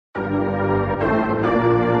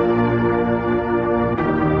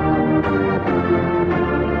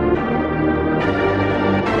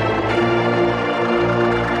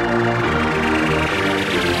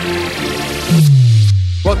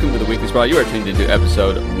Baseball. You are tuned into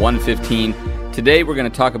episode 115. Today we're going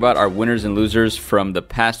to talk about our winners and losers from the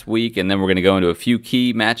past week, and then we're going to go into a few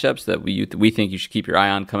key matchups that we think you should keep your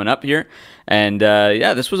eye on coming up here. And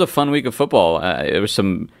this was a fun week of football. There was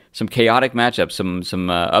some chaotic matchups, some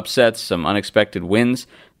upsets, some unexpected wins.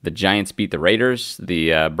 The Giants beat the Raiders.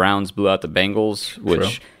 The Browns blew out the Bengals,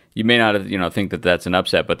 which True. You may not think that that's an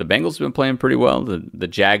upset, but the Bengals have been playing pretty well. The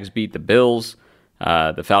Jags beat the Bills.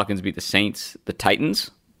 The Falcons beat the Saints. The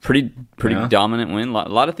Titans, pretty dominant win. A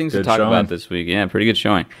lot of things to talk about this week. Yeah, pretty good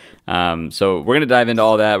showing. So we're going to dive into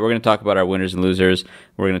all that. We're going to talk about our winners and losers.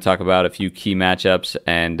 We're going to talk about a few key matchups,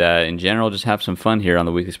 and in general, just have some fun here on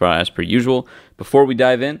the Weekly Spotlight as per usual. Before we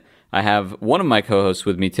dive in, I have one of my co-hosts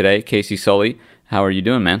with me today, Casey Sully. How are you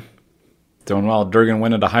doing, man? Doing well. Durgan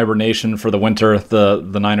went into hibernation for the winter.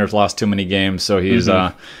 The Niners lost too many games, so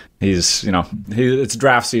it's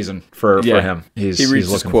draft season for him. He reached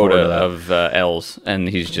his quota of L's, and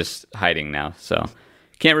he's just hiding now. So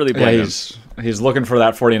can't really blame him. He's looking for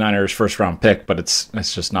that 49ers first round pick, but it's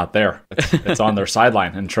just not there. It's on their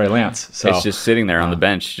sideline in Trey Lance. So it's just sitting there on the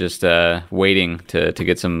bench, just waiting to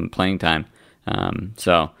get some playing time.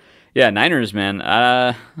 Niners, man.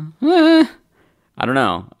 I don't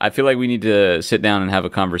know. I feel like we need to sit down and have a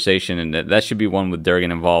conversation, and that should be one with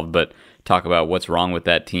Durgan involved, but talk about what's wrong with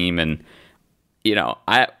that team. And,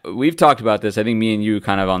 we've talked about this. I think me and you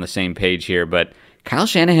kind of on the same page here, but Kyle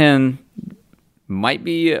Shanahan might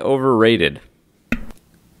be overrated.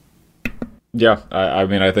 Yeah,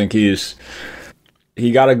 I think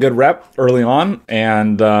he got a good rep early on,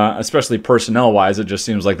 and especially personnel-wise, it just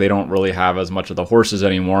seems like they don't really have as much of the horses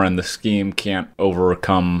anymore, and the scheme can't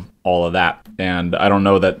overcome all of that. And I don't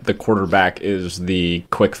know that the quarterback is the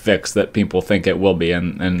quick fix that people think it will be,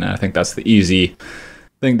 and I think that's the easy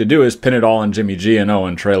thing to do is pin it all on Jimmy G,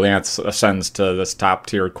 and Trey Lance ascends to this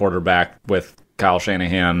top-tier quarterback with Kyle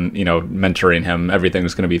Shanahan, mentoring him.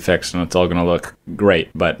 Everything's going to be fixed, and it's all going to look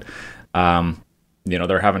great. But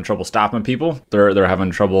they're having trouble stopping people. They're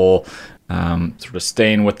having trouble sort of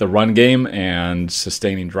staying with the run game and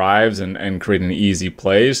sustaining drives and creating easy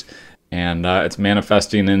plays. And it's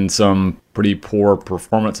manifesting in some pretty poor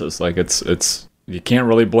performances. Like it's you can't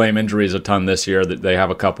really blame injuries a ton this year. That they have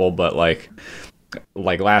a couple, but like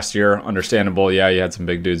last year, understandable. Yeah, you had some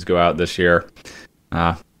big dudes go out this year.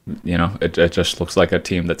 It just looks like a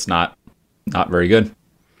team that's not very good.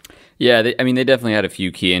 Yeah, they definitely had a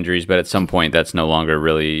few key injuries, but at some point that's no longer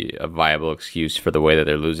really a viable excuse for the way that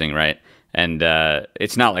they're losing, right? And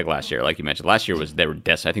it's not like last year, like you mentioned. Last year I think they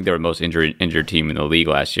were the most injured team in the league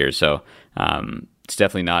last year. So it's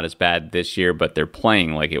definitely not as bad this year, but they're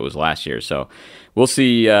playing like it was last year. So we'll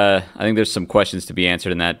see. I think there's some questions to be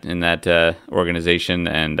answered in that organization,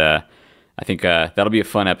 and I think that'll be a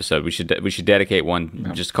fun episode. We should dedicate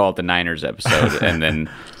one, just call it the Niners episode, and then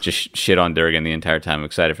just shit on Durgan the entire time. I'm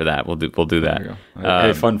excited for that. We'll do that.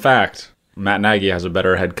 Hey, fun fact. Matt Nagy has a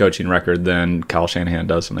better head coaching record than Kyle Shanahan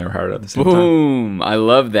does when they were hired at the same time. Boom! I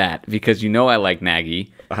love that because I like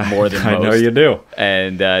Nagy more than most. I know you do.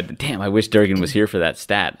 And damn, I wish Durgan was here for that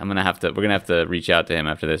stat. We're gonna have to reach out to him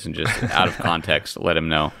after this and just out of context let him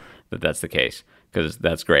know that that's the case, because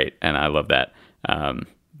that's great and I love that.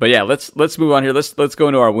 But yeah, let's move on here. Let's go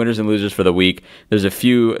into our winners and losers for the week. There's a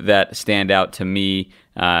few that stand out to me.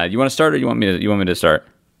 You want to start, or you want me to start?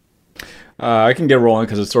 I can get rolling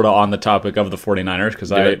because it's sort of on the topic of the 49ers,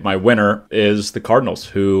 because my winner is the Cardinals,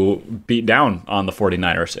 who beat down on the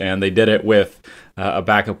 49ers, and they did it with a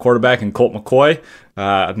backup quarterback in Colt McCoy,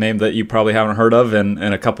 a name that you probably haven't heard of in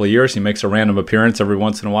a couple of years. He makes a random appearance every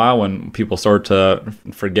once in a while when people start to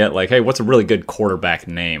forget, like, hey, what's a really good quarterback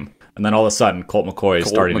name? And then all of a sudden, Colt McCoy is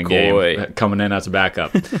starting a game, coming in as a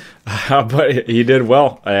backup. But he did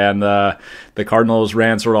well. And the Cardinals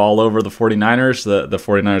ran sort of all over the 49ers. The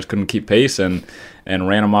 49ers couldn't keep pace and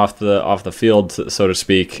ran them off the field, so to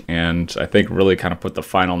speak. And I think really kind of put the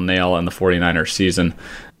final nail in the 49ers season.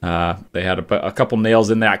 They had a couple nails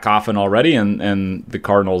in that coffin already. And the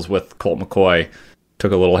Cardinals with Colt McCoy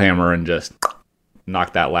took a little hammer and just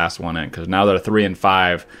knocked that last one in. Because now they're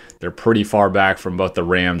 3-5. They're pretty far back from both the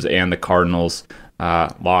Rams and the Cardinals.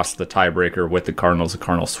 Lost the tiebreaker with the Cardinals. The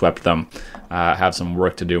Cardinals swept them. Have some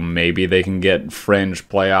work to do. Maybe they can get fringe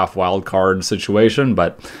playoff wild card situation,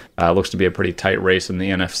 but looks to be a pretty tight race in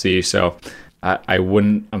the NFC. So I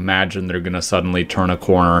wouldn't imagine they're going to suddenly turn a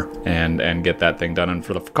corner and get that thing done. And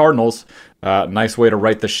for the Cardinals, nice way to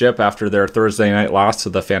right the ship after their Thursday night loss to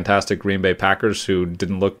the fantastic Green Bay Packers, who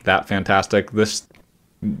didn't look that fantastic this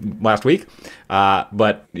last week.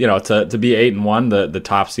 But to be 8-1, the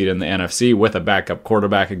top seed in the NFC with a backup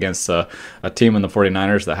quarterback against a team in the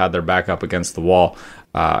 49ers that had their back up against the wall,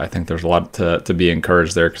 I think there's a lot to be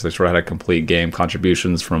encouraged there because they sort of had a complete game,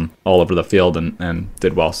 contributions from all over the field, and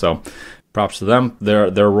did well. So props to them. They're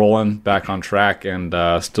rolling back on track and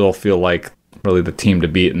still feel like really the team to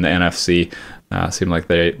beat in the NFC. Seem like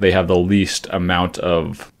they have the least amount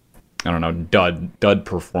of, I don't know, dud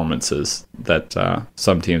performances that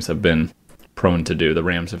some teams have been prone to do. The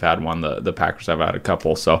Rams have had one, the Packers have had a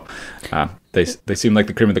couple, so they seem like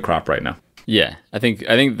the cream of the crop right now. Yeah, I think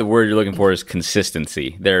the word you're looking for is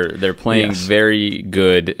consistency. They're playing very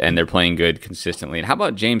good, and they're playing good consistently. And how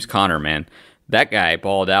about James Conner, man? That guy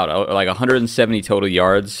balled out, like 170 total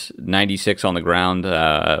yards, 96 on the ground.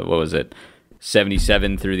 What was it?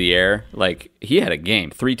 77 through the air. Like, he had a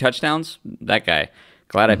game. 3 touchdowns. That guy.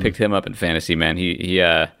 Glad I picked him up in fantasy, man.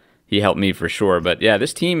 He helped me for sure. But yeah,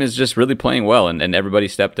 this team is just really playing well, and everybody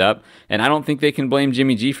stepped up. And I don't think they can blame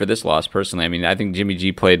Jimmy G for this loss, personally. I mean, I think Jimmy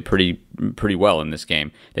G played pretty well in this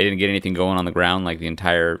game. They didn't get anything going on the ground like the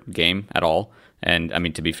entire game at all. And I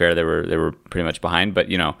mean, to be fair, they were pretty much behind. But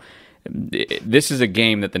this is a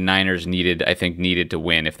game that the Niners needed to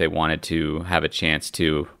win if they wanted to have a chance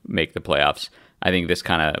to make the playoffs. I think this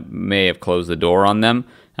kind of may have closed the door on them.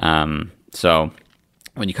 So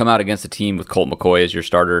when you come out against a team with Colt McCoy as your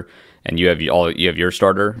starter, and you have your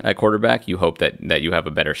starter at quarterback, you hope that you have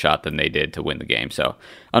a better shot than they did to win the game. So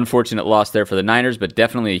unfortunate loss there for the Niners, but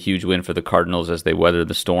definitely a huge win for the Cardinals as they weather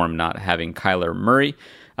the storm not having Kyler Murray.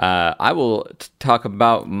 I will talk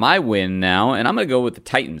about my win now, and I'm going to go with the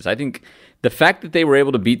Titans. I think the fact that they were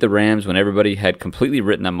able to beat the Rams when everybody had completely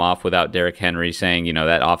written them off without Derrick Henry, saying,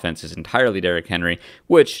 that offense is entirely Derrick Henry,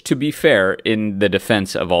 which, to be fair, in the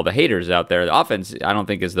defense of all the haters out there, the offense, I don't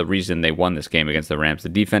think, is the reason they won this game against the Rams. The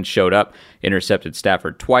defense showed up, intercepted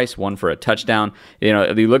Stafford twice, one for a touchdown.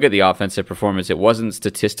 If you look at the offensive performance, it wasn't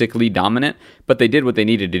statistically dominant, but they did what they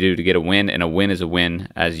needed to do to get a win, and a win is a win,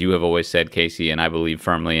 as you have always said, Casey, and I believe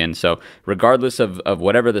firmly in. So regardless of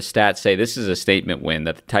whatever the stats say, this is a statement win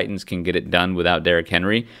that the Titans can get it done without Derrick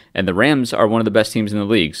Henry, and the Rams are one of the best teams in the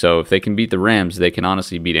league. So if they can beat the Rams, they can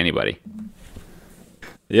honestly beat anybody.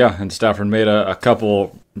 Yeah, and Stafford made a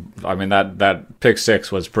couple. I mean, that pick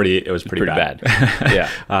six was pretty bad.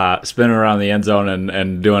 Yeah, spinning around the end zone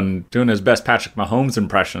and doing his best Patrick Mahomes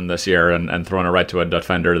impression this year, and throwing it right to a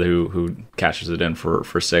defender who catches it in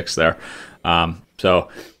for 6 there. So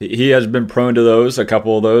he has been prone to a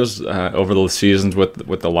couple of those over the seasons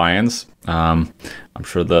with the Lions. I'm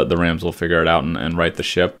sure the Rams will figure it out and right the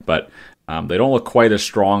ship, but they don't look quite as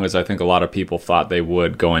strong as I think a lot of people thought they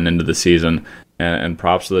would going into the season. And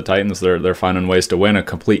props to the Titans. They're finding ways to win a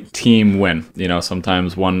complete team win.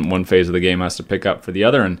 Sometimes one phase of the game has to pick up for the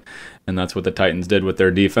other, and that's what the Titans did with their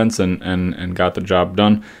defense and got the job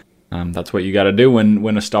done. That's what you got to do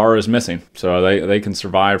when a star is missing. So they can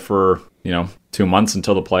survive for 2 months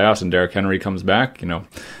until the playoffs and Derrick Henry comes back.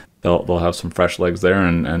 They'll have some fresh legs there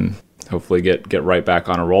and hopefully get right back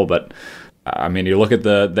on a roll. But I mean, you look at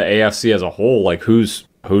the AFC as a whole, like who's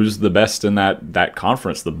the best in that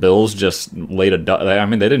conference? The Bills just they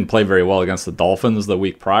didn't play very well against the Dolphins the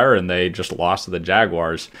week prior, and they just lost to the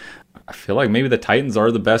Jaguars. I feel like maybe the Titans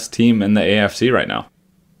are the best team in the AFC right now.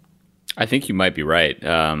 I think you might be right.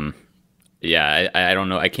 Yeah, I don't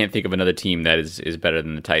know. I can't think of another team that is better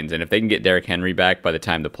than the Titans. And if they can get Derrick Henry back by the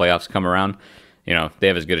time the playoffs come around, they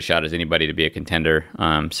have as good a shot as anybody to be a contender.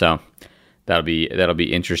 So that'll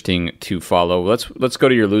be interesting to follow. Let's go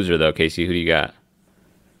to your loser though, Casey. Who do you got?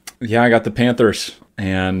 Yeah, I got the Panthers,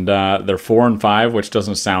 and they're 4-5, which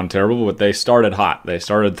doesn't sound terrible, but they started hot. They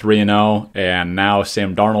started 3-0, and now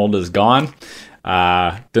Sam Darnold is gone.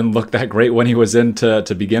 Didn't look that great when he was in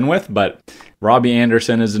to begin with, but Robbie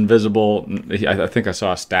Anderson is invisible. I think I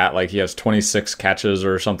saw a stat like he has 26 catches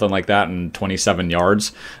or something like that and 27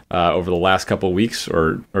 yards over the last couple of weeks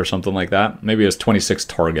or something like that. Maybe it was 26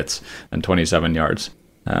 targets and 27 yards.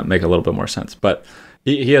 Make a little bit more sense, but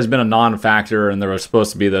he has been a non-factor, and there was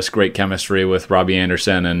supposed to be this great chemistry with Robbie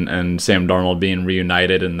Anderson and Sam Darnold being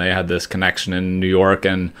reunited, and they had this connection in New York,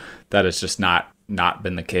 and that has just not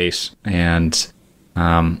been the case. And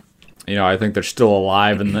I think they're still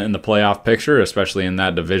alive in the playoff picture, especially in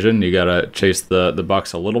that division. You got to chase the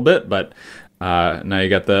Bucs a little bit, but now you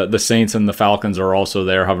got the Saints and the Falcons are also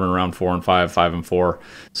there, hovering around 4-5, 5-4.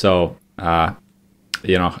 So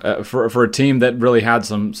for a team that really had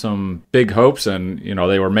some big hopes, and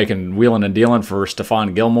they were wheeling and dealing for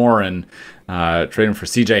Stephon Gilmore and trading for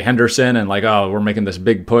C.J. Henderson, and we're making this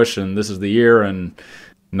big push and this is the year, and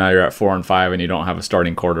now you're at 4-5 and you don't have a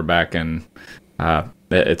starting quarterback, and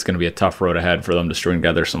it's going to be a tough road ahead for them to string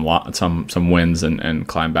together some wins and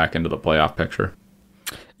climb back into the playoff picture.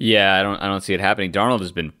 Yeah, I don't see it happening. Darnold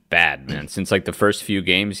has been bad, man. Since like the first few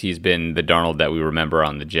games, he's been the Darnold that we remember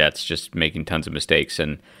on the Jets, just making tons of mistakes.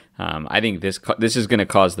 And I think this is going to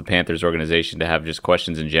cause the Panthers organization to have just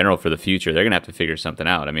questions in general for the future. They're going to have to figure something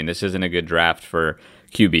out. I mean, this isn't a good draft for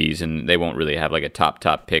QBs, and they won't really have like a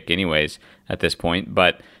top pick anyways at this point.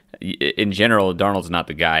 But in general, Darnold's not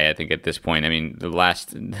the guy. I think at this point. I mean, the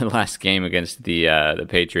last game against the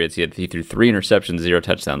Patriots, he threw 3 interceptions, 0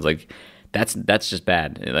 touchdowns. Like that's just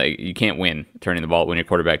bad. Like you can't win turning the ball when your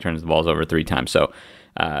quarterback turns the balls over 3 times. So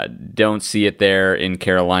don't see it there in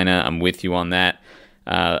Carolina. I'm with you on that.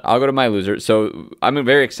 I'll go to my loser. So I'm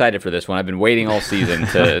very excited for this one. I've been waiting all season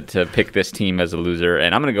to pick this team as a loser,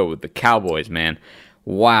 and I'm going to go with the Cowboys, man.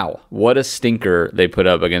 Wow, what a stinker they put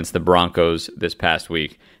up against the Broncos this past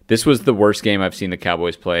week. This was the worst game I've seen the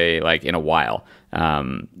Cowboys play like in a while.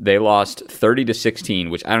 They lost 30-16,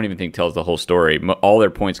 which I don't even think tells the whole story. All their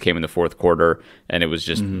points came in the fourth quarter, and it was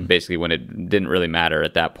just basically when it didn't really matter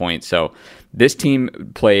at that point. So this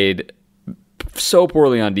team played so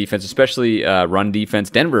poorly on defense, especially run defense.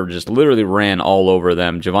 Denver just literally ran all over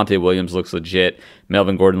them. Javonte Williams looks legit.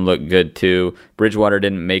 Melvin Gordon looked good too. Bridgewater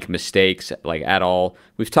didn't make mistakes like at all.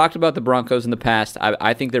 We've talked about the Broncos in the past.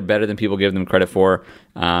 I think they're better than people give them credit for.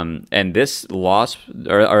 And this loss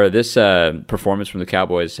or this performance from the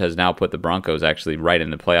Cowboys has now put the Broncos actually right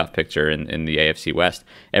in the playoff picture in the AFC West.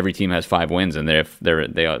 Every team has 5 wins, and they're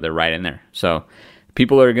right in there. So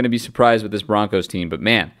people are going to be surprised with this Broncos team, but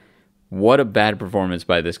man, what a bad performance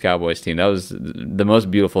by this Cowboys team. That was the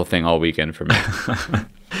most beautiful thing all weekend for me.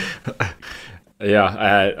 Yeah,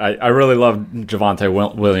 I really love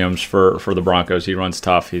Javonte Williams for the Broncos. He runs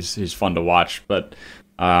tough. He's fun to watch. But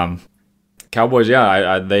Cowboys,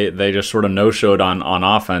 yeah, they just sort of no-showed on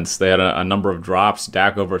offense. They had a number of drops.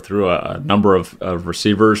 Dak overthrew a number of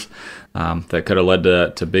receivers that could have led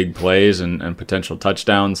to big plays and potential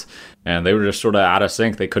touchdowns. And they were just sort of out of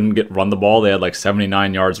sync. They couldn't run the ball. They had like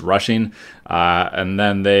 79 yards rushing. And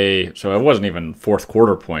then so it wasn't even fourth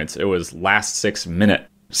quarter points. It was last 6 minute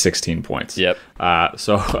 16 points. Yep.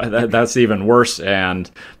 So that's even worse. And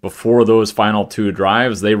before those final 2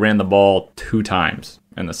 drives, they ran the ball 2 times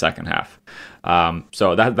in the second half.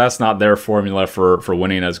 So that's not their formula for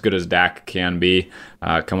winning, as good as Dak can be,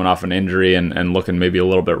 coming off an injury and looking maybe a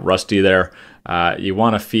little bit rusty there. You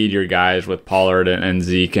want to feed your guys with Pollard and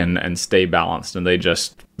Zeke and stay balanced, and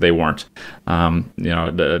they weren't.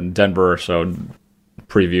 Denver, so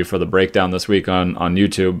preview for the breakdown this week on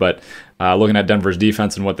YouTube, but looking at Denver's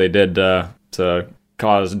defense and what they did to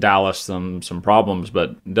cause Dallas some problems,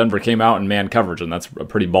 but Denver came out in man coverage, and that's a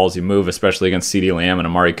pretty ballsy move, especially against CeeDee Lamb and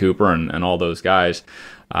Amari Cooper and all those guys.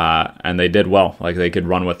 And they did well. Like, they could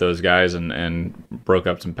run with those guys and broke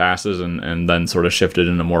up some passes and then sort of shifted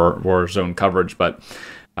into more zone coverage. But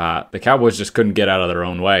the Cowboys just couldn't get out of their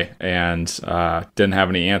own way and didn't have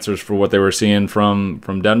any answers for what they were seeing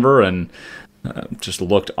from Denver, and just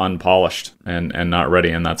looked unpolished and not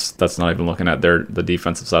ready. And that's not even looking at the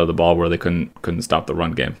defensive side of the ball, where they couldn't stop the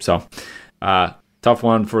run game. So tough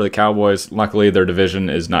one for the Cowboys. Luckily, their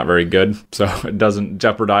division is not very good, so it doesn't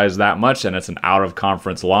jeopardize that much, and it's an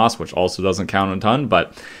out-of-conference loss, which also doesn't count a ton.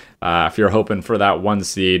 But if you're hoping for that 1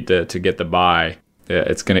 seed to get the bye,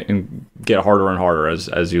 it's going to get harder and harder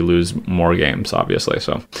as you lose more games, obviously.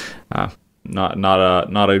 So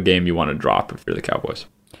not a game you want to drop if you're the Cowboys.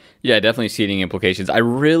 Yeah, definitely seeding implications. I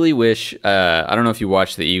really wish, I don't know if you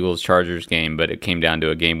watched the Eagles-Chargers game, but it came down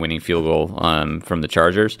to a game-winning field goal from the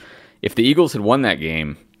Chargers. If the Eagles had won that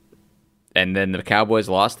game and then the Cowboys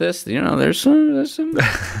lost this, there's some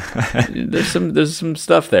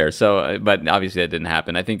stuff there. So, but obviously that didn't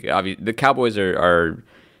happen. I think the Cowboys are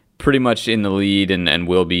pretty much in the lead and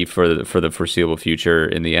will be for the foreseeable future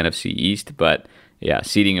in the NFC East. But yeah,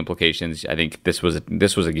 seeding implications. I think this was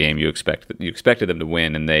a game you expected them to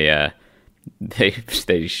win, and they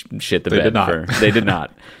shit the bed. They did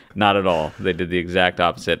not. Not at all. They did the exact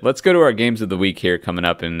opposite. Let's go to our games of the week here, coming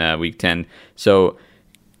up in week 10. So,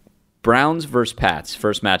 Browns versus Pats,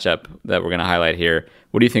 first matchup that we're going to highlight here.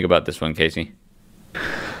 What do you think about this one, Casey?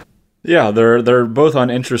 Yeah, they're both on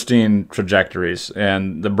interesting trajectories,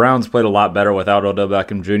 and the Browns played a lot better without Odell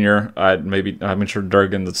Beckham Jr. I'm sure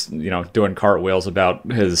Durgan's doing cartwheels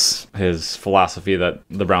about his philosophy that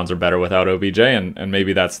the Browns are better without OBJ, and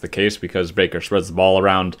maybe that's the case because Baker spreads the ball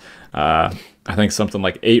around. I think something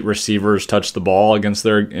like 8 receivers touched the ball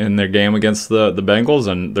in their game against the Bengals,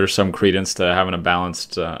 and there's some credence to having a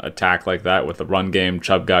balanced attack like that with the run game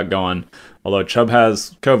Chubb got going. Although Chubb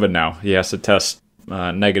has COVID now, he has to test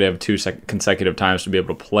negative 2 consecutive times to be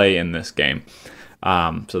able to play in this game.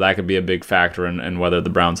 So that could be a big factor in whether the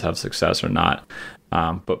Browns have success or not.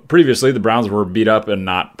 But previously, the Browns were beat up and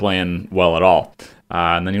not playing well at all.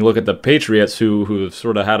 And then you look at the Patriots, who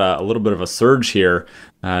sort of had a little bit of a surge here,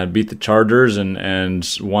 beat the Chargers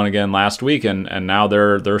and won again last week, and now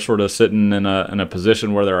they're sort of sitting in a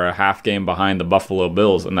position where they're a half game behind the Buffalo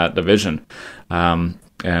Bills in that division, and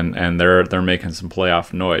they're making some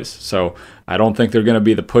playoff noise. So I don't think they're going to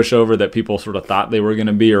be the pushover that people sort of thought they were going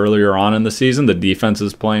to be earlier on in the season. The defense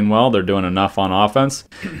is playing well; they're doing enough on offense.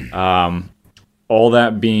 All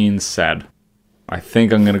that being said, I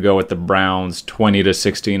think I'm going to go with the Browns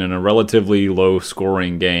 20-16 in a relatively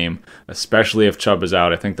low-scoring game, especially if Chubb is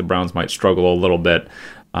out. I think the Browns might struggle a little bit,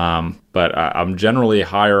 but I'm generally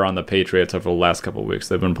higher on the Patriots over the last couple of weeks.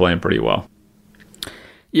 They've been playing pretty well.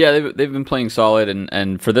 Yeah, they've been playing solid,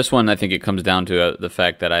 and for this one, I think it comes down to the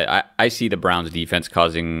fact that I see the Browns' defense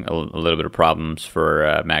causing a little bit of problems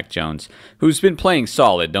for Mac Jones, who's been playing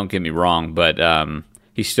solid, don't get me wrong, but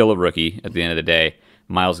he's still a rookie at the end of the day.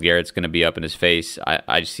 Myles Garrett's going to be up in his face.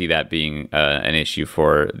 I see that being an issue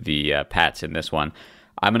for the Pats in this one.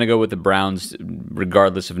 I'm going to go with the Browns,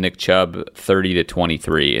 regardless of Nick Chubb,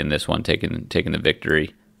 30-23 in this one, taking the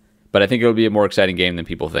victory. But I think it'll be a more exciting game than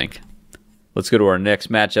people think. Let's go to our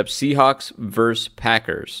next matchup: Seahawks versus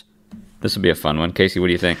Packers. This will be a fun one. Casey, what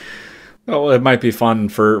do you think? Well, it might be fun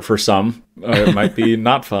for some. It might be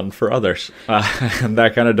not fun for others. And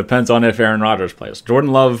that kind of depends on if Aaron Rodgers plays.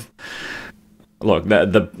 Jordan Love. Look,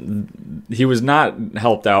 he was not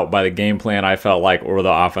helped out by the game plan, I felt like, or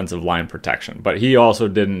the offensive line protection. But he also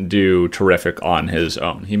didn't do terrific on his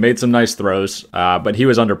own. He made some nice throws, but he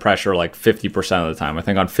was under pressure like 50% of the time. I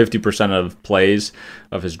think on 50% of plays,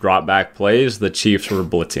 of his drop back plays, the Chiefs were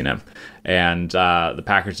blitzing him. And the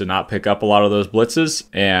Packers did not pick up a lot of those blitzes,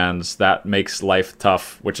 and that makes life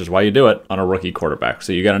tough, which is why you do it on a rookie quarterback.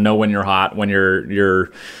 So you got to know when you're hot, when you're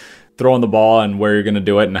throwing the ball, and where you're going to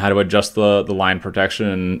do it, and how to adjust the line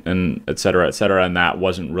protection, and et cetera, and that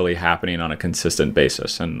wasn't really happening on a consistent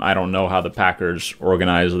basis. And I don't know how the Packers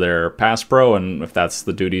organize their pass pro, and if that's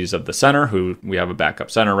the duties of the center, who we have a backup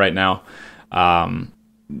center right now.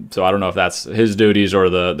 So I don't know if that's his duties or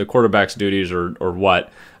the quarterback's duties or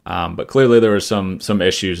what, but clearly there was some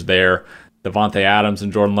issues there. Devontae Adams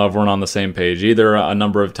and Jordan Love weren't on the same page either a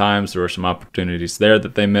number of times. There were some opportunities there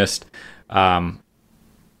that they missed.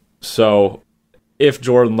 So if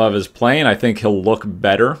Jordan Love is playing, I think he'll look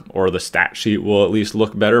better, or the stat sheet will at least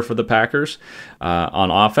look better for the Packers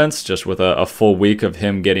on offense, just with a full week of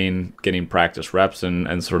him getting practice reps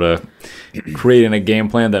and sort of creating a game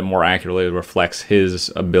plan that more accurately reflects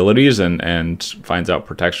his abilities and finds out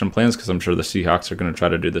protection plans, because I'm sure the Seahawks are going to try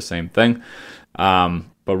to do the same thing.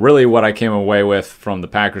 But really what I came away with from the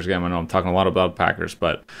Packers game, I know I'm talking a lot about Packers,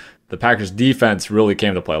 but the Packers defense really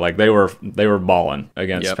came to play. Like they were balling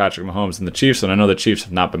against Patrick Mahomes and the Chiefs, and I know the Chiefs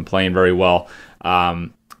have not been playing very well.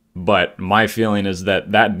 But my feeling is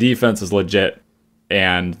that defense is legit,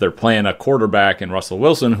 and they're playing a quarterback in Russell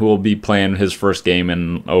Wilson who will be playing his first game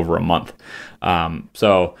in over a month.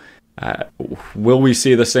 Will we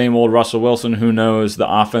see the same old Russell Wilson? Who knows? The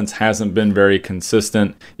offense hasn't been very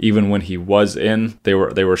consistent. Even when he was in, they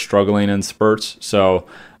were struggling in spurts. So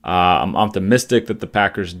I'm optimistic that the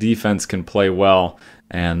Packers defense can play well,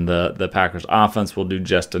 and the Packers offense will do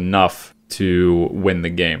just enough to win the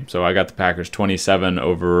game. So I got the Packers 27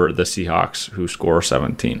 over the Seahawks, who score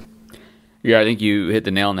 17. Yeah, I think you hit the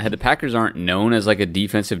nail on the head. The Packers aren't known as like a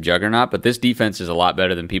defensive juggernaut, but this defense is a lot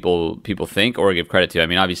better than people think or give credit to. I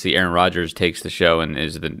mean, obviously Aaron Rodgers takes the show and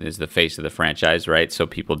is the face of the franchise, right? So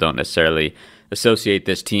people don't necessarily associate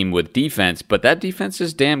this team with defense, but that defense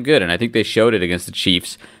is damn good, and I think they showed it against the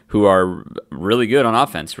Chiefs, who are really good on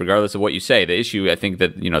offense, regardless of what you say. The issue, I think,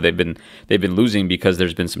 that they've been losing because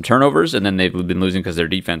there's been some turnovers, and then they've been losing because their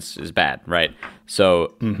defense is bad, right?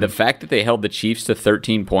 So the fact that they held the Chiefs to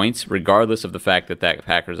 13 points, regardless of the fact that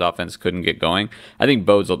Packers offense couldn't get going, I think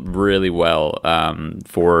bodes really well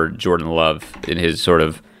for Jordan Love in his sort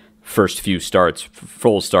of first few starts,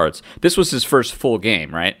 full starts. This was his first full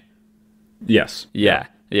game, right? Yes. Yeah.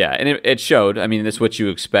 Yeah, and it showed. I mean, that's what you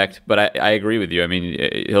expect, but I agree with you. I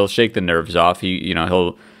mean, he'll shake the nerves off.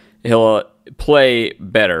 He'll play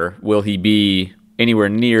better. Will he be anywhere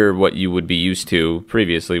near what you would be used to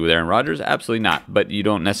previously with Aaron Rodgers? Absolutely not. But you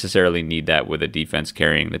don't necessarily need that with a defense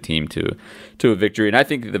carrying the team to a victory. And I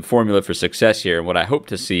think the formula for success here, and what I hope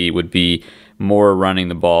to see, would be more running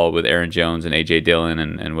the ball with Aaron Jones and A.J. Dillon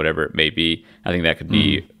and whatever it may be. I think that could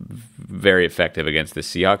be very effective against the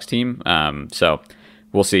Seahawks team. So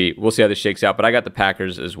we'll see how this shakes out. But I got the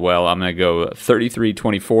Packers as well. I'm going to go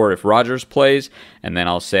 33-24 if Rodgers plays, and then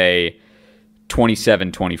I'll say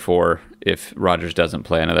 27-24 if Rodgers doesn't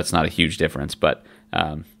play. I know that's not a huge difference, but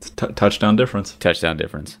touchdown difference. Touchdown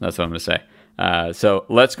difference. That's what I'm going to say. So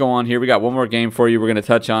let's go on here. We got one more game for you we're going to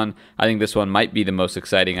touch on. I think this one might be the most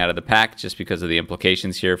exciting out of the pack just because of the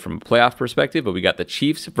implications here from a playoff perspective, but we got the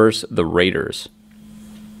Chiefs versus the Raiders.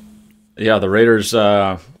 Yeah, the Raiders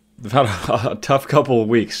they've had a tough couple of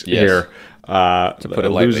weeks here. To put it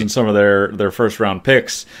lightly. Losing some of their first-round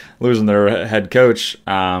picks, losing their head coach.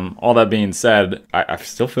 All that being said, I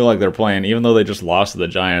still feel like they're playing, even though they just lost to the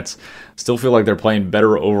Giants, still feel like they're playing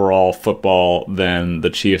better overall football than the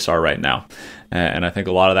Chiefs are right now. And I think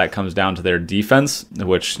a lot of that comes down to their defense,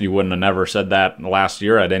 which you wouldn't have never said that last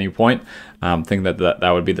year at any point. I think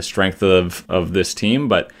that would be the strength of this team,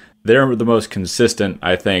 but they're the most consistent.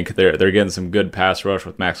 I think they're getting some good pass rush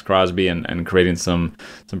with Max Crosby and creating some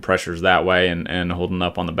pressures that way and holding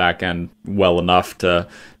up on the back end well enough to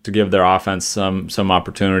give their offense some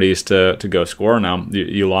opportunities to go score. Now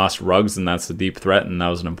you lost Ruggs, and that's a deep threat, and that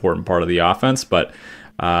was an important part of the offense. But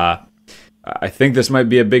I think this might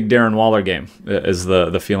be a big Darren Waller game, is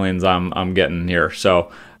the feelings I'm getting here.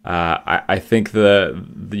 So. I think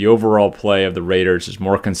the overall play of the Raiders is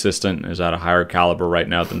more consistent, is at a higher caliber right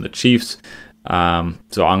now than the Chiefs. So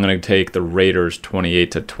I'm going to take the Raiders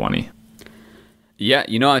 28-20.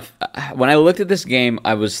 Yeah, when I looked at this game,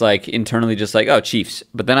 I was like internally just like, oh, Chiefs.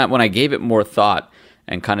 But then when I gave it more thought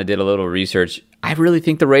and kind of did a little research, I really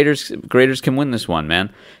think the Raiders can win this one,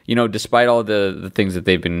 man. Despite all the things that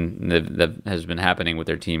that has been happening with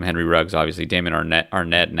their team, Henry Ruggs, obviously, Damon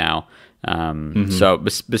Arnett now. So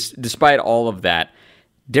despite all of that,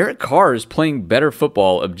 Derek Carr is playing better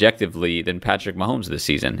football objectively than Patrick Mahomes this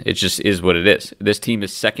season. It just is what it is. This team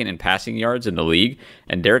is second in passing yards in the league,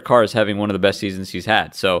 and Derek Carr is having one of the best seasons he's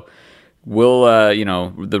had. So will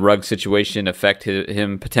the Ruggs situation affect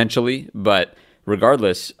him potentially? But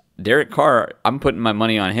regardless, Derek Carr, I'm putting my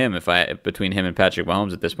money on him between him and Patrick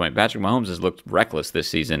Mahomes at this point. Patrick Mahomes has looked reckless this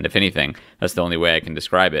season, if anything. That's the only way I can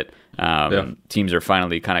describe it. Teams are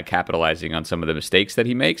finally kind of capitalizing on some of the mistakes that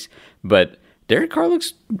he makes, but Derek Carr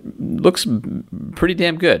looks pretty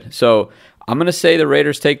damn good. So I'm going to say the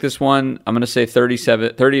Raiders take this one. I'm going to say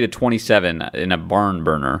 30-27 in a barn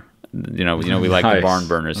burner. We like nice. The barn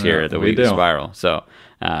burners here at the Weekly Spiral. So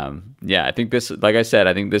I think this, like I said,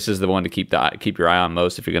 I think this is the one to keep your eye on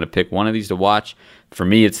most if you're going to pick one of these to watch. For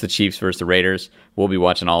me, it's the Chiefs versus the Raiders. We'll be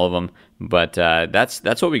watching all of them, but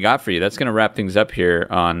that's what we got for you. That's going to wrap things up here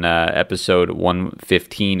on episode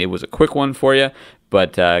 115. It was a quick one for you,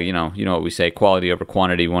 but you know what we say: quality over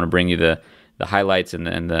quantity. We want to bring you the highlights and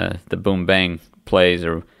the boom bang plays,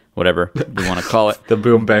 or whatever we want to call it. The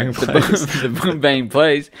boom bang plays. the boom bang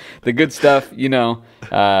plays. The good stuff,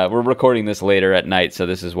 we're recording this later at night, so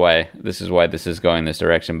this is why this is going this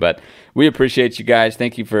direction. But we appreciate you guys.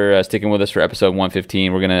 Thank you for sticking with us for episode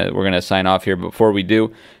 115. We're gonna sign off here, but before we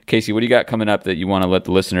do, Casey, what do you got coming up that you want to let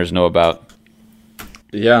the listeners know about?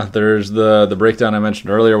 Yeah, there's the breakdown I mentioned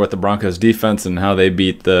earlier with the Broncos defense and how they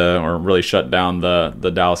really shut down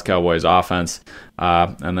the Dallas Cowboys offense.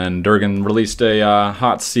 And then Durgan released a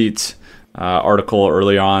hot seats article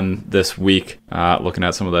early on this week, looking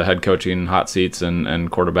at some of the head coaching hot seats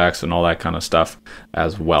and quarterbacks and all that kind of stuff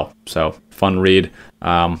as well. So fun read.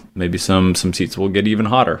 Maybe some seats will get even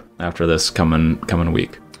hotter after this coming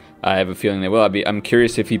week. I have a feeling they will. I'm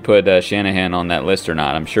curious if he put Shanahan on that list or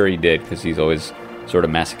not. I'm sure he did, because he's always sort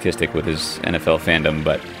of masochistic with his NFL fandom,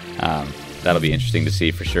 but that'll be interesting to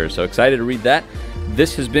see for sure. So excited to read that.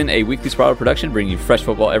 This has been a Weekly Spiral production, bringing you fresh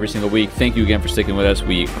football every single week. Thank you again for sticking with us.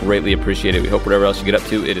 We greatly appreciate it. We hope whatever else you get up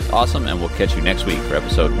to, it is awesome, and we'll catch you next week for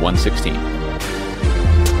episode 116.